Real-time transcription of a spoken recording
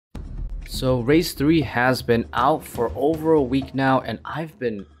So Race 3 has been out for over a week now and I've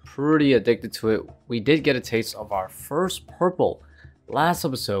been pretty addicted to it. We did get a taste of our first purple last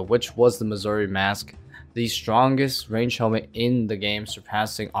episode, which was the Missouri Mask, the strongest range helmet in the game,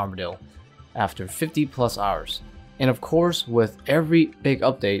 surpassing Armadillo after 50 plus hours. And of course, with every big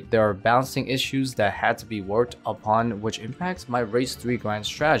update, there are balancing issues that had to be worked upon, which impacts my Race 3 grind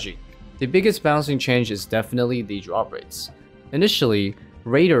strategy. The biggest balancing change is definitely the drop rates. Initially,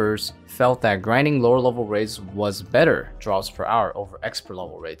 raiders felt that grinding lower level rates was better drops per hour over expert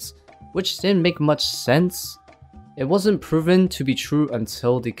level rates, which didn't make much sense. It wasn't proven to be true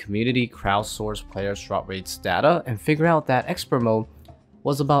until the community crowdsourced players' drop rates data and figured out that expert mode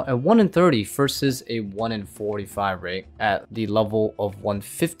was about a 1 in 30 versus a 1 in 45 rate at the level of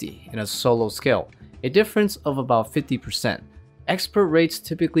 150 in a solo scale, a difference of about 50%. Expert rates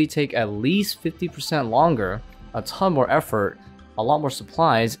typically take at least 50% longer, a ton more effort, a lot more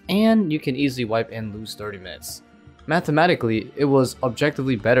supplies, and you can easily wipe and lose 30 minutes. Mathematically, it was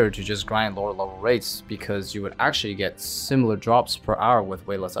objectively better to just grind lower level rates because you would actually get similar drops per hour with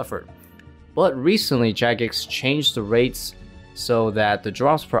way less effort. But recently, Jagex changed the rates so that the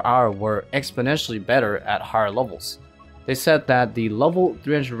drops per hour were exponentially better at higher levels. They said that the level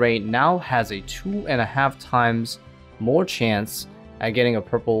 300 rate now has a 2.5 times more chance at getting a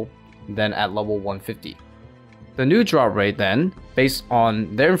purple than at level 150. The new drop rate then, based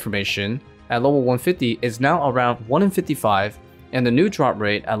on their information, at level 150 is now around 1 in 55, and the new drop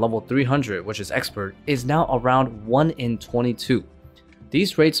rate at level 300, which is expert, is now around 1 in 22.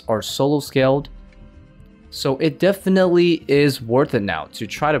 These rates are solo scaled, so it definitely is worth it now to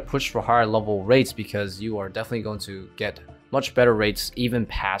try to push for higher level rates because you are definitely going to get much better rates even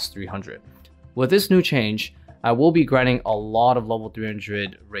past 300. With this new change, I will be grinding a lot of level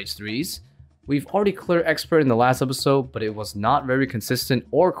 300 race 3s. We've already cleared expert in the last episode, but it was not very consistent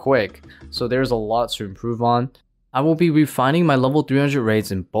or quick, so there's a lot to improve on. I will be refining my level 300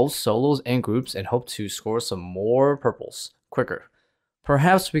 raids in both solos and groups and hope to score some more purples quicker.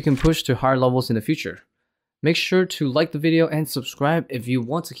 Perhaps we can push to higher levels in the future. Make sure to like the video and subscribe if you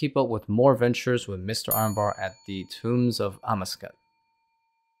want to keep up with more adventures with Mr. Ironbar at the Tombs of Amascut.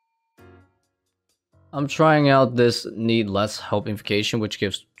 I'm trying out this need less help invocation, which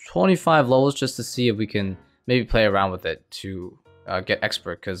gives 25 levels just to see if we can maybe play around with it to get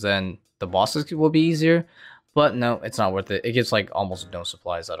expert, because then the bosses will be easier. But no, it's not worth it. It gives like almost no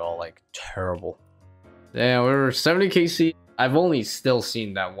supplies at all, like terrible. Damn, we're 70 KC. I've only still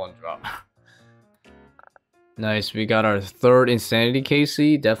seen that one drop. Nice, we got our third insanity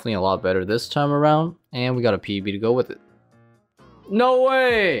KC, definitely a lot better this time around, and we got a PB to go with it. No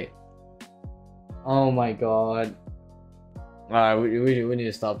way! Oh my god. Alright, we need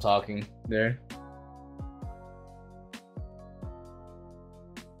to stop talking there.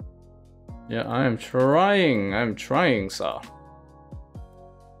 Yeah, I'm trying, sir.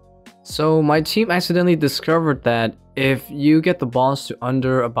 So my team accidentally discovered that if you get the boss to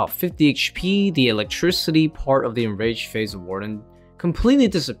under about 50 HP, the electricity part of the enraged phase of Warden completely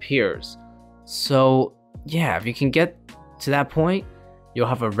disappears. So yeah, if you can get to that point, you'll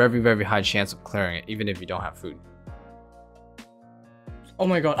have a very high chance of clearing it, even if you don't have food. Oh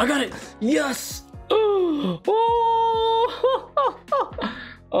my god, I got it! Yes! Oh,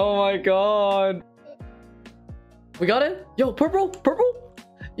 oh my god. We got it? Yo, purple? Purple?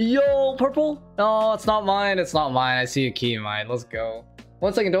 Yo, purple? No, it's not mine. It's not mine. I see a key in mine. Let's go.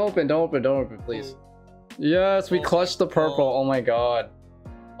 1 second. Don't open, please. Yes, we clutched the purple. Oh my god.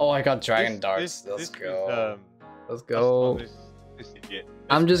 Oh, I got dragon darts. Let's go. Let's go.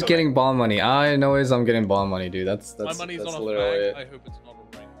 I'm just getting bond money. I know I'm getting bond money, dude. That's literally it. I hope it's not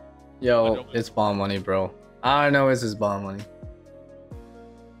a ring. Yo, it's bond money, bro. I know it's his bond money.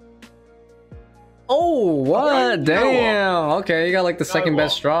 Oh, what? Damn. Okay, you got like the second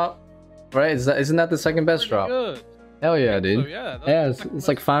best drop, right? Isn't that the second best drop? Good. Hell yeah, dude. So, yeah, it's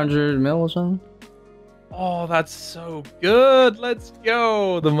like 500 mil or something. Oh, that's so good. Let's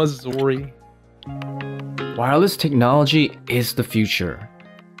go. The Missouri. Wireless technology is the future.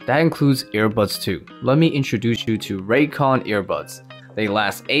 That includes earbuds too. Let me introduce you to Raycon earbuds. They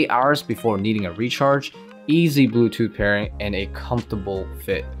last 8 hours before needing a recharge, easy Bluetooth pairing, and a comfortable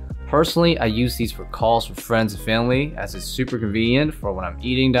fit. Personally, I use these for calls with friends and family as it's super convenient for when I'm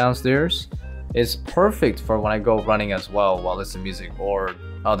eating downstairs. It's perfect for when I go running as well while listening to music or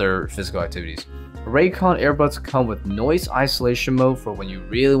other physical activities. Raycon earbuds come with noise isolation mode for when you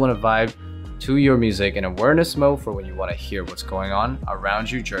really want to vibe to your music and awareness mode for when you want to hear what's going on around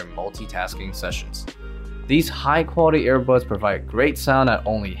you during multitasking sessions. These high quality earbuds provide great sound at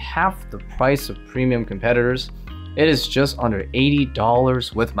only half the price of premium competitors. It is just under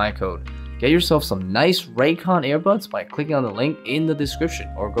 $80 with my code. Get yourself some nice Raycon earbuds by clicking on the link in the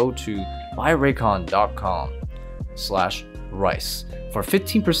description or go to buyraycon.com/rice for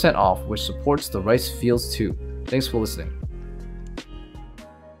 15% off, which supports the Ricefields too. Thanks for listening.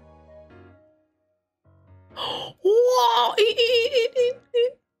 Whoa!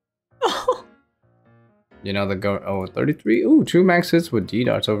 You know the go 33. Ooh, 2 max hits with D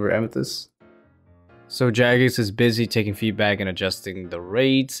darts over Amethyst. So Jagex is busy taking feedback and adjusting the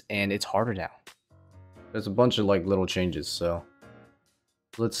rates, and it's harder now. There's a bunch of like little changes, so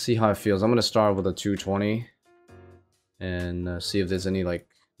let's see how it feels. I'm gonna start with a 220 and see if there's any like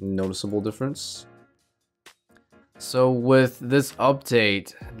noticeable difference. So with this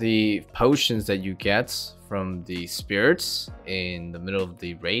update, the potions that you get from the spirits in the middle of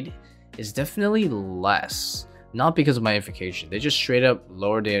the raid is definitely less. Not because of myification, they just straight up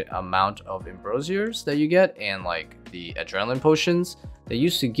lower the amount of ambrosiers that you get, and like the adrenaline potions, they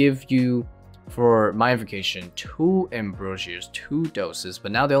used to give you for myification 2 ambrosiers, 2 doses,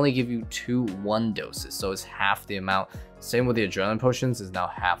 but now they only give you 2 1 doses, so it's half the amount. Same with the adrenaline potions, is now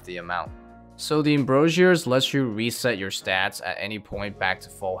half the amount. So the ambrosiers lets you reset your stats at any point back to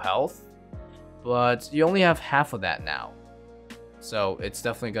full health, but you only have half of that now. So it's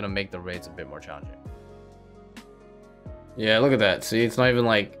definitely gonna make the raids a bit more challenging. Yeah, look at that. See, it's not even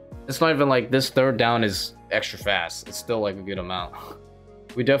like this 3rd down is extra fast. It's still like a good amount.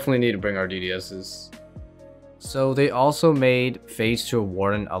 We definitely need to bring our DDSs. So they also made Phase 2 of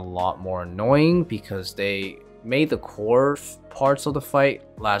Warden a lot more annoying because they made the core parts of the fight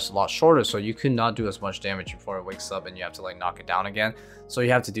last a lot shorter, so you could not do as much damage before it wakes up and you have to like knock it down again. So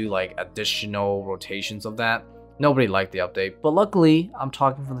you have to do like additional rotations of that. Nobody liked the update, but luckily I'm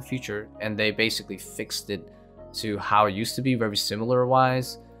talking from the future and they basically fixed it to how it used to be, very similar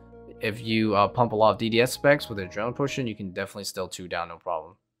wise. If you pump a lot of DDS specs with an adrenaline potion, you can definitely still 2 down, no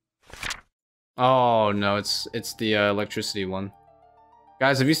problem. Oh no, it's the electricity one.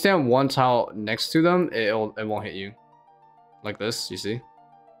 Guys, if you stand 1 tile next to them, it won't hit you. Like this, you see?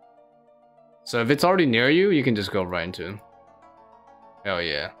 So if it's already near you, you can just go right into him. Hell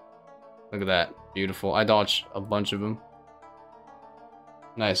yeah. Look at that. Beautiful. I dodged a bunch of them.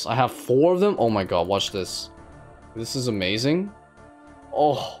 Nice. I have 4 of them. Oh my god, watch this. This is amazing.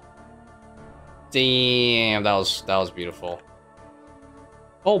 Oh. Damn, that was beautiful.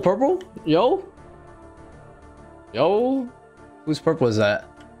 Oh, purple? Yo? Yo? Whose purple is that?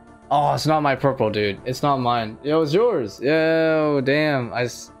 Oh, it's not my purple, dude. It's not mine. Yo, it's yours. Yo, damn. Yo,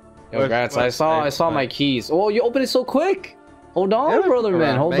 congrats. I saw my keys. Oh, you opened it so quick. Hold on, yeah, brother,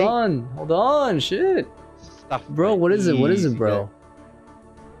 man. Hold on. Shit. Bro, what is it? What is it, bro?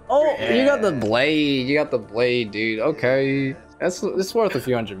 Oh, yeah. You got the blade. You got the blade, dude. Okay. It's worth a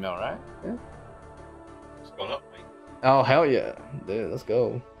few $100 mil, right? Yeah. It's gone up, mate. Oh, hell yeah. Dude, let's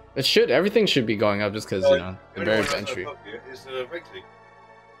go. Everything should be going up just because, you know, the barrier to entry. It's Rexy.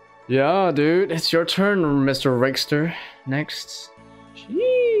 Yeah, dude. It's your turn, Mr. Rickster. Next.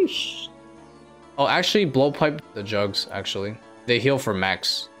 Sheesh. Oh, actually, blowpipe the jugs, actually. They heal for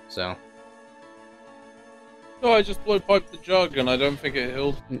max, so. No, I just blowpiped the jug and I don't think it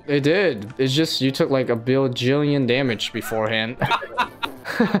healed. It did. It's just you took like a bajillion damage beforehand.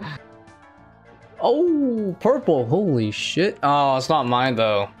 Oh, purple. Holy shit. Oh, it's not mine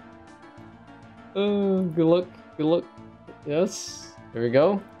though. Good luck. Good luck. Yes. Here we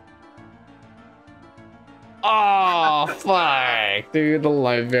go. Oh, fuck. Dude, the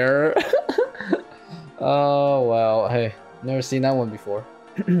Lightbearer. Oh, wow. Hey, never seen that one before.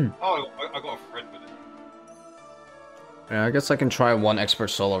 Oh, I got a friend with it. Yeah, I guess I can try 1 expert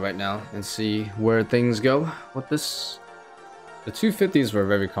solo right now and see where things go with this. The 250s were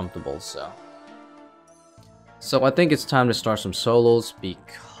very comfortable, so I think it's time to start some solos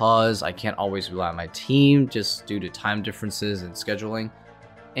because I can't always rely on my team just due to time differences and scheduling.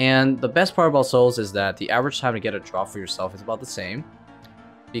 And the best part about solos is that the average time to get a draw for yourself is about the same.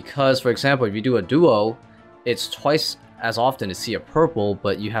 Because, for example, if you do a duo, it's twice as often to see a purple,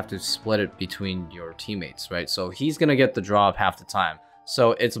 but you have to split it between your teammates, right? So he's gonna get the draw half the time.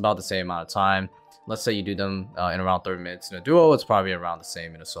 So it's about the same amount of time. Let's say you do them in around 30 minutes in a duo, it's probably around the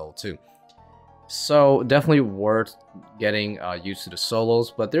same in a solo too. So definitely worth getting used to the solos,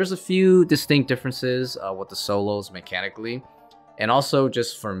 but there's a few distinct differences with the solos mechanically, and also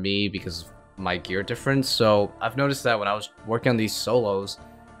just for me because of my gear difference. So I've noticed that when I was working on these solos,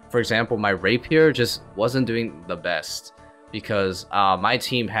 for example, my rapier just wasn't doing the best because my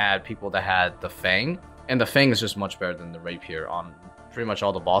team had people that had the Fang, and the Fang is just much better than the rapier on pretty much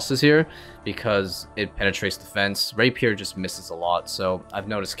all the bosses here because it penetrates defense. Rapier just misses a lot. So I've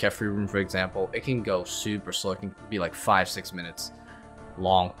noticed Kefri Room, for example, it can go super slow. It can be like 5-6 minutes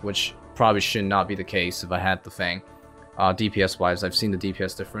long, which probably should not be the case if I had the Fang. DPS wise, I've seen the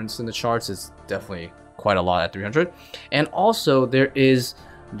DPS difference in the charts. It's definitely quite a lot at 300. And also there is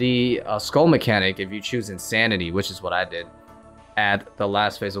the skull mechanic if you choose Insanity, which is what I did at the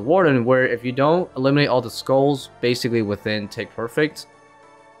last phase of Warden, where if you don't eliminate all the skulls basically within Take Perfect,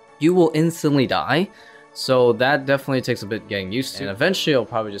 you will instantly die. So that definitely takes a bit getting used to, and eventually it'll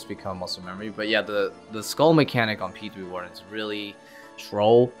probably just become muscle memory. But yeah, the skull mechanic on P3 Warden is really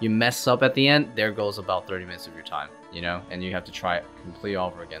troll. You mess up at the end, there goes about 30 minutes of your time, you know, and you have to try it completely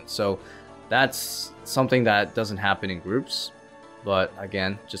over again. So that's something that doesn't happen in groups, but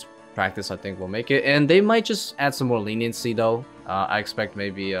again, just practice I think will make it. And they might just add some more leniency though. I expect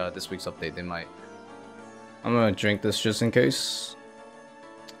maybe this week's update they might. I'm gonna drink this just in case.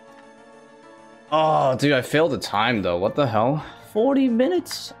 Oh, dude, I failed the time, though. What the hell? 40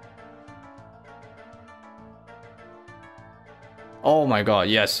 minutes? Oh my god,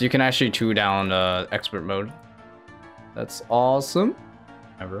 yes. You can actually 2-down expert mode. That's awesome.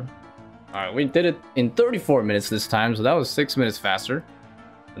 Ever. Alright, we did it in 34 minutes this time, so that was 6 minutes faster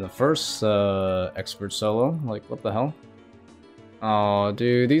than the first expert solo. Like, what the hell? Oh,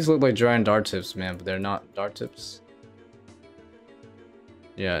 dude, these look like giant dart tips, man, but they're not dart tips.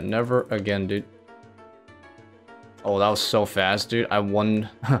 Yeah, never again, dude. Oh, that was so fast, dude. I won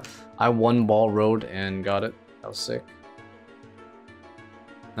ball road and got it. That was sick.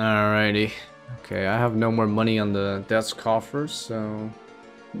 Alrighty. Okay, I have no more money on the death's coffers, so...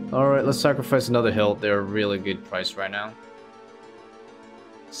 Alright, let's sacrifice another hill. They're a really good price right now.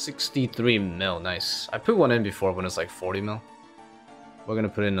 63 mil, nice. I put one in before when it's like 40 mil. We're gonna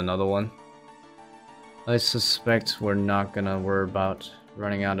put in another one. I suspect we're not gonna worry about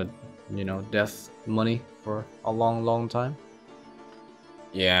running out of, you know, death money for a long time.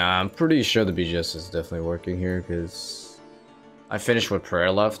 Yeah, I'm pretty sure the BGS is definitely working here because I finished with prayer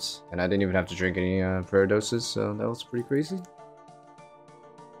left and I didn't even have to drink any prayer doses, so that was pretty crazy.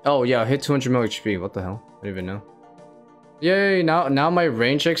 Oh yeah, I hit 200 mil HP. What the hell? I didn't even know. Yay! Now my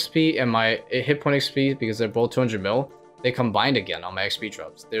range XP and my hit point XP, because they're both 200 mil, they combined again on my XP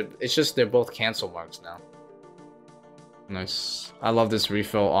drops. They're both cancel marks now. Nice. I love this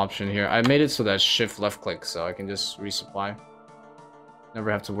refill option here. I made it so that shift left click so I can just resupply.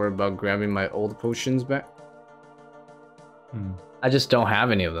 Never have to worry about grabbing my old potions back. I just don't have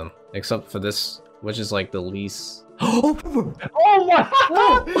any of them except for this, which is like the least. Oh my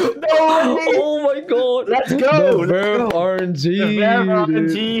god! No! Oh my god! Let's go! The verb RNG. The verb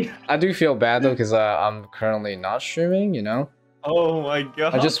RNG. I do feel bad though because I'm currently not streaming, you know. Oh my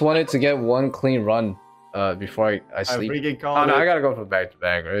god! I just wanted to get one clean run before I sleep. I freaking called oh no, it. I gotta go for back to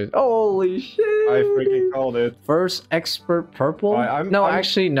back, right? Holy shit! I freaking called it. First expert purple?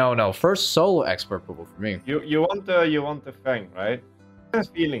 Actually, no. First solo expert purple for me. You want the Fang, right? I'm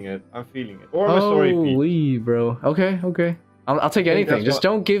feeling it. I'm feeling it. Or a story piece. Holy, bro. Okay. I'll take anything. Just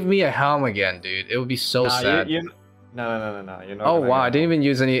don't give me a helm again, dude. It would be so sad. No. You're not oh wow, I didn't even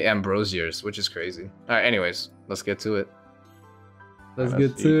use any ambrosiers, which is crazy. All right, anyways, let's get to it. Let's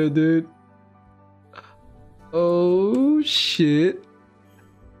get to it, dude. Oh shit,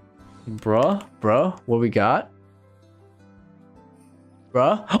 bruh, what we got?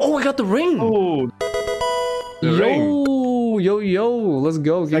 Bruh. Oh, I got the ring. Oh, the ring. Yo, let's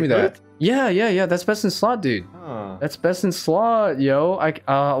go. Give me that. Good? Yeah. That's best in slot, dude. Huh. That's best in slot, yo.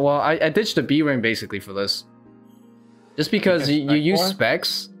 I ditched the B ring basically for this, just because you use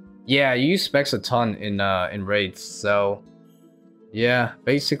specs. Yeah, you use specs a ton in raids. So, yeah,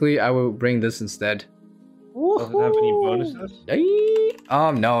 basically I will bring this instead. Does it have any bonuses?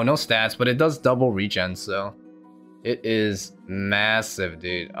 No stats, but it does double regen, so it is massive,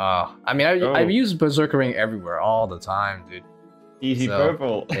 dude. I mean, I've used Berserker Ring everywhere all the time, dude. Easy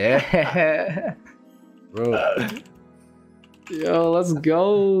purple. Yeah, bro. Yo, let's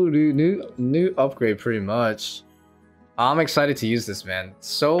go, dude. New upgrade, pretty much. I'm excited to use this, man.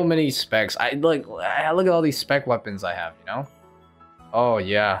 So many specs. I look at all these spec weapons I have, you know. Oh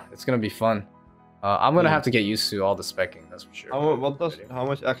yeah, it's gonna be fun. I'm gonna have to get used to all the specking, that's for sure. How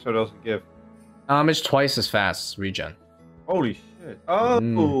much extra does it give? It's twice as fast regen. Holy shit!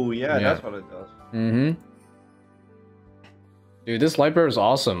 Oh yeah, that's what it does. Dude, this Lightbearer is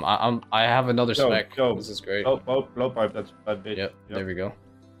awesome. I have another spec. This is great. Blowpipe, that's that bitch. Yep, there we go.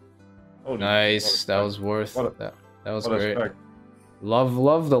 Holy nice, that was worth that. That was great. Love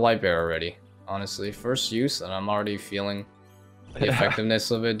the Lightbearer already. Honestly, first use, and I'm already feeling the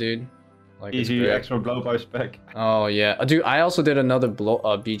effectiveness of it, dude. Like, easy extra blowpipe spec. Oh yeah, dude. I also did another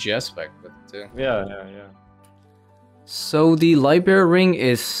BGS spec with it too. Yeah. So the Lightbearer ring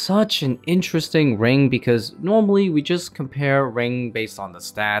is such an interesting ring because normally we just compare ring based on the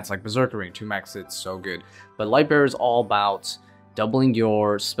stats, like Berserker ring, 2 max hits, so good. But Lightbearer is all about doubling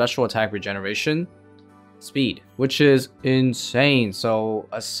your special attack regeneration speed, which is insane. So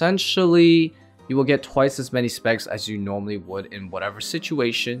essentially, you will get twice as many specs as you normally would in whatever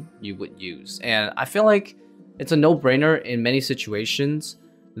situation you would use. And I feel like it's a no-brainer in many situations.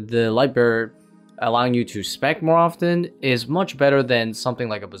 The Lightbearer allowing you to spec more often is much better than something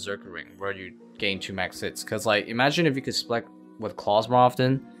like a Berserker ring where you gain 2 max hits. Because like, imagine if you could spec with claws more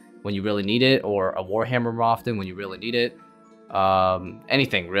often when you really need it, or a Warhammer more often when you really need it.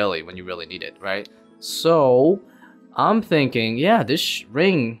 Anything really when you really need it, right? So I'm thinking, yeah, this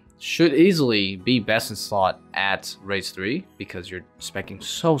ring should easily be best in slot at Race 3 because you're specking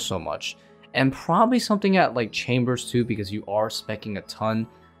so much. And probably something at like Chambers too, because you are specking a ton.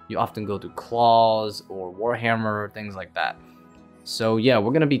 You often go to Claws or Warhammer, things like that. So yeah,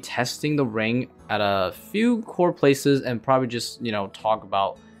 we're going to be testing the ring at a few core places and probably just, you know, talk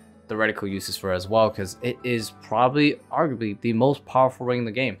about theoretical uses for it as well, because it is probably arguably the most powerful ring in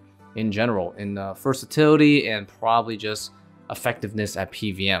the game in general, in versatility and probably just effectiveness at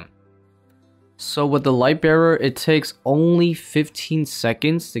PVM. So with the Lightbearer, it takes only 15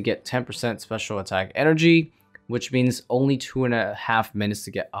 seconds to get 10% special attack energy, which means only 2.5 minutes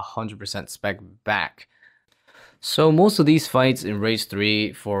to get 100% spec back. So most of these fights in Race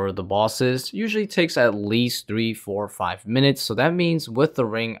 3 for the bosses usually takes at least 3, 4, 5 minutes. So that means with the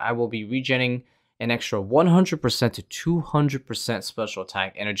ring, I will be regenerating an extra 100% to 200% special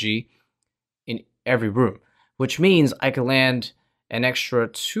attack energy in every room, which means I can land an extra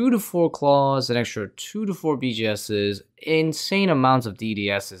 2 to 4 claws, an extra 2 to 4 BGSs, insane amounts of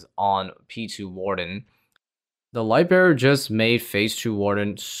DDSs on P2 Warden. The Lightbearer just made Phase 2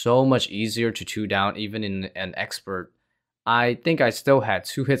 Warden so much easier to 2 down even in an expert. I think I still had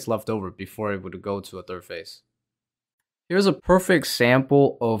 2 hits left over before it would go to a 3rd phase. Here's a perfect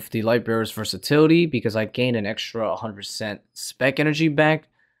sample of the Lightbearer's versatility because I gained an extra 100% spec energy back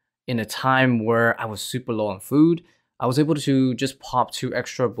in a time where I was super low on food. I was able to just pop 2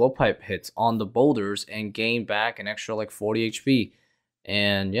 extra blowpipe hits on the boulders and gain back an extra like 40 HP.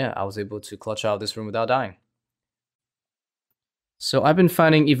 And yeah, I was able to clutch out this room without dying. So I've been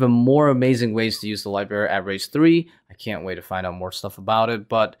finding even more amazing ways to use the Lightbearer at Race 3. I can't wait to find out more stuff about it.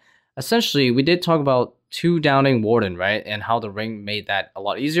 But essentially, we did talk about 2 downing Warden, right? And how the ring made that a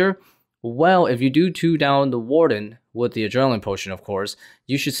lot easier. Well, if you do 2 down the Warden with the Adrenaline Potion, of course,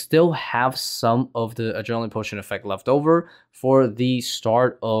 you should still have some of the Adrenaline Potion effect left over for the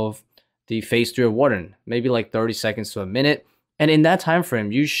start of the Phase 3 of Warden. Maybe like 30 seconds to a minute. And in that time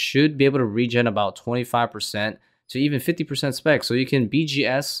frame, you should be able to regen about 25% to even 50% spec. So you can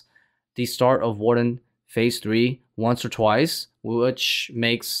BGS the start of Warden Phase 3 once or twice, which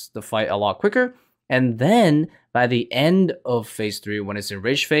makes the fight a lot quicker. And then by the end of Phase 3, when it's in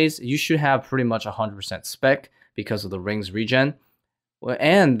Rage Phase, you should have pretty much 100% spec because of the ring's regen.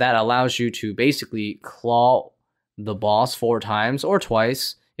 And that allows you to basically claw the boss 4 times or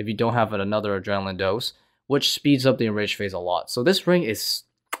twice if you don't have another adrenaline dose, which speeds up the enraged phase a lot. So this ring is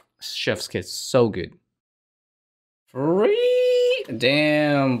chef's kiss, so good. Free?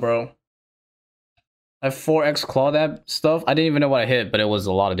 Damn, bro. I 4x claw that stuff. I didn't even know what I hit, but it was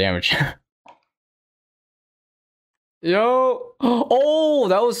a lot of damage. Yo. Oh,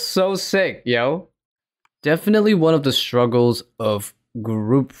 that was so sick, yo. Definitely one of the struggles of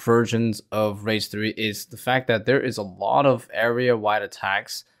group versions of Race 3 is the fact that there is a lot of area-wide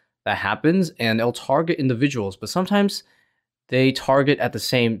attacks that happens, and they'll target individuals, but sometimes they target at the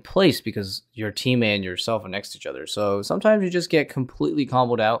same place because your teammate and yourself are next to each other. So sometimes you just get completely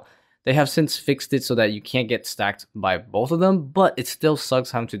comboed out. They have since fixed it so that you can't get stacked by both of them, but it still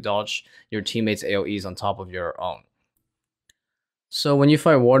sucks having to dodge your teammates' AoEs on top of your own. So when you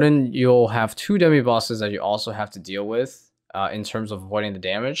fight Warden, you'll have 2 demi-bosses that you also have to deal with in terms of avoiding the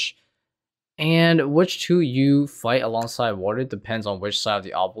damage. And which 2 you fight alongside Warden depends on which side of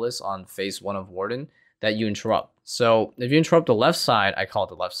the obelisk on Phase 1 of Warden that you interrupt. So if you interrupt the left side, I call it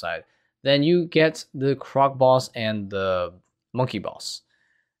the left side, then you get the Croc boss and the Monkey boss.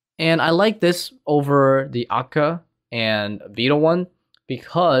 And I like this over the Akka and Beetle one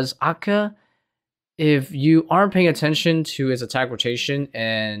because Akka, if you aren't paying attention to its attack rotation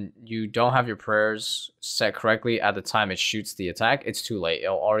and you don't have your prayers set correctly at the time it shoots the attack, it's too late.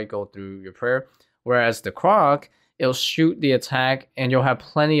 It'll already go through your prayer. Whereas the Croc, it'll shoot the attack and you'll have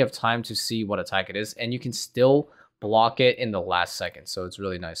plenty of time to see what attack it is, and you can still block it in the last second. So it's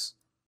really nice.